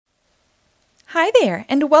Hi there,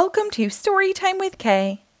 and welcome to Storytime with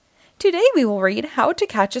Kay. Today we will read How to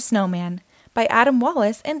Catch a Snowman by Adam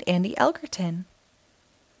Wallace and Andy Elgerton.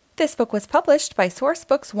 This book was published by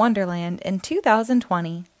Sourcebooks Wonderland in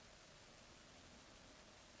 2020.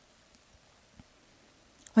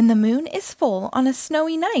 When the moon is full on a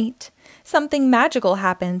snowy night, something magical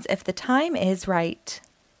happens if the time is right.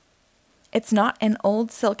 It's not an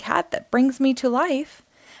old silk hat that brings me to life,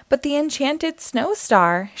 but the enchanted snow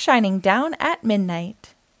star shining down at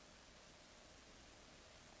midnight.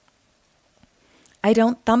 I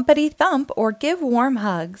don't thumpity-thump or give warm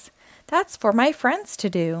hugs. That's for my friends to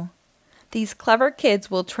do. These clever kids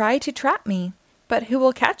will try to trap me, but who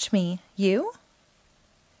will catch me? You?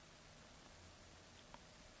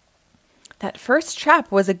 That first trap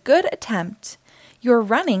was a good attempt. Your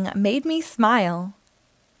running made me smile.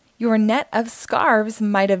 Your net of scarves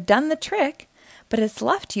might have done the trick, but it's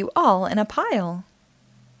left you all in a pile.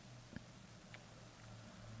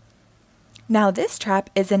 Now this trap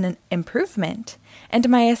is an improvement, and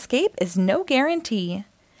my escape is no guarantee.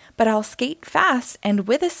 But I'll skate fast, and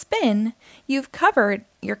with a spin, you're covered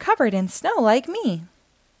in snow like me.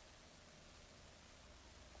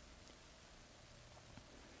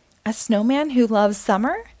 A snowman who loves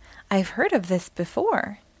summer? I've heard of this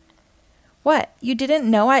before. What, you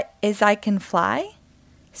didn't know I can fly?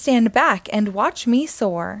 Stand back and watch me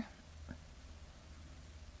soar.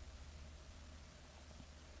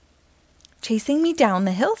 Chasing me down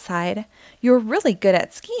the hillside, you're really good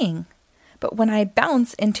at skiing. But when I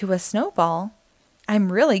bounce into a snowball, I'm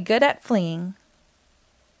really good at fleeing.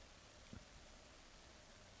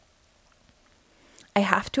 I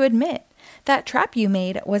have to admit, that trap you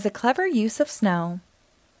made was a clever use of snow.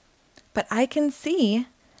 But I can see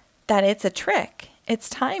that it's a trick. It's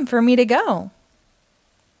time for me to go.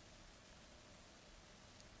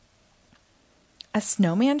 A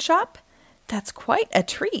snowman shop? That's quite a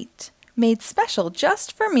treat, made special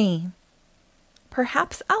just for me.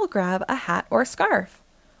 Perhaps I'll grab a hat or scarf,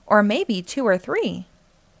 or maybe 2 or 3.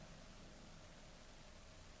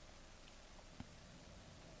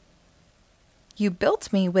 You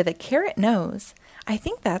built me with a carrot nose. I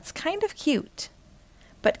think that's kind of cute.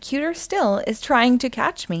 But cuter still is trying to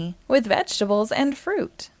catch me with vegetables and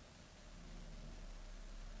fruit.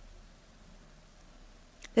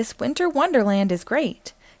 This winter wonderland is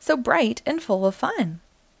great, so bright and full of fun.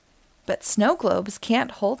 But snow globes can't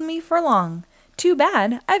hold me for long. Too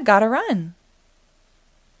bad, I've got to run.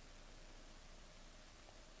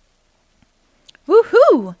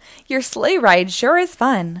 Woohoo! Your sleigh ride sure is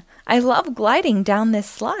fun. I love gliding down this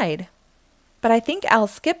slide. But I think I'll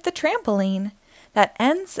skip the trampoline. That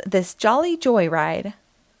ends this jolly joyride.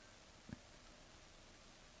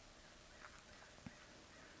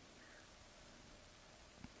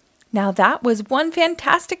 Now that was one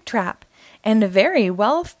fantastic trap, and very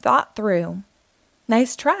well thought through.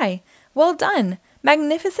 Nice try, well done,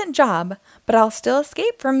 magnificent job, but I'll still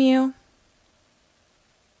escape from you.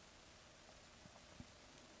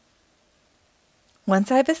 Once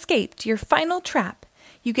I've escaped your final trap,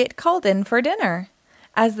 you get called in for dinner.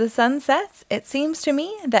 As the sun sets, it seems to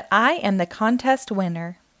me that I am the contest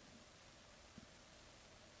winner.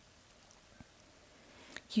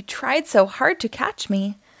 You tried so hard to catch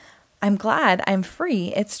me. I'm glad I'm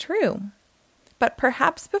free, it's true. But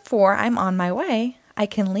perhaps before I'm on my way, I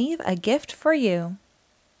can leave a gift for you.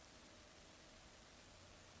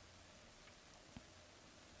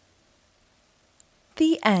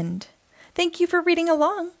 The end. Thank you for reading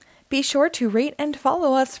along. Be sure to rate and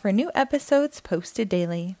follow us for new episodes posted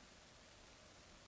daily.